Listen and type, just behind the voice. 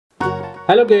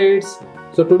Hello kids!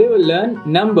 So today we'll learn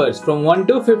numbers from 1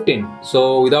 to 15.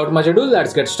 So without much ado,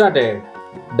 let's get started.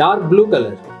 Dark blue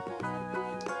color.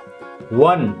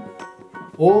 1.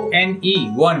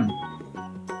 O-N-E 1.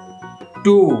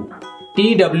 2.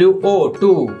 T-W-O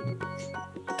 2.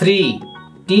 3.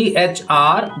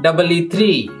 T-H-R-E-E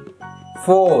 3.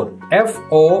 4.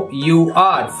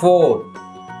 F-O-U-R 4.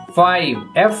 5.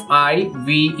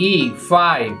 F-I-V-E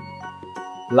 5.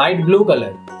 Light blue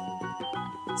color.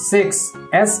 6.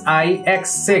 S-I-X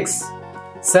 6.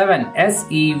 7.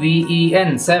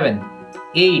 S-E-V-E-N 7.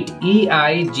 8.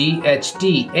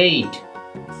 E-I-G-H-T 8.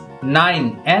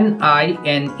 9.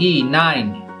 N-I-N-E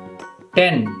 9.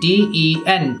 10.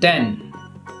 T-E-N 10.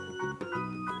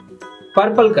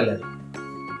 Purple color.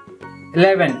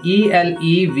 11.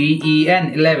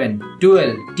 E-L-E-V-E-N 11.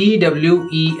 12.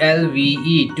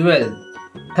 T-W-E-L-V-E 12.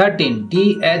 13.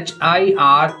 T-H-I-R-T-E-E-N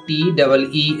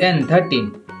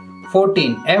 13.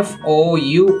 14.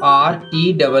 F-O-U-R-T-E-E-N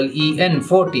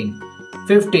 14.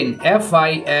 15.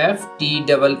 F-I-F-T-E-E-N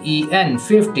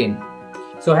 15.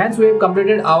 So hence we have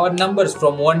completed our numbers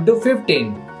from 1 to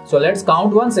 15. So let's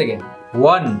count once again.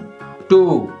 1,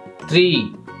 2,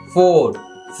 3, 4,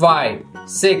 5,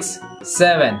 6,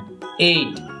 7,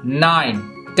 8,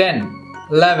 9, 10,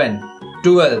 11,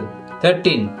 12,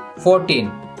 13,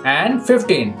 14 and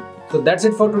 15. So that's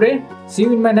it for today. See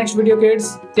you in my next video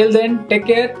kids. Till then, take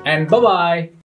care and bye-bye.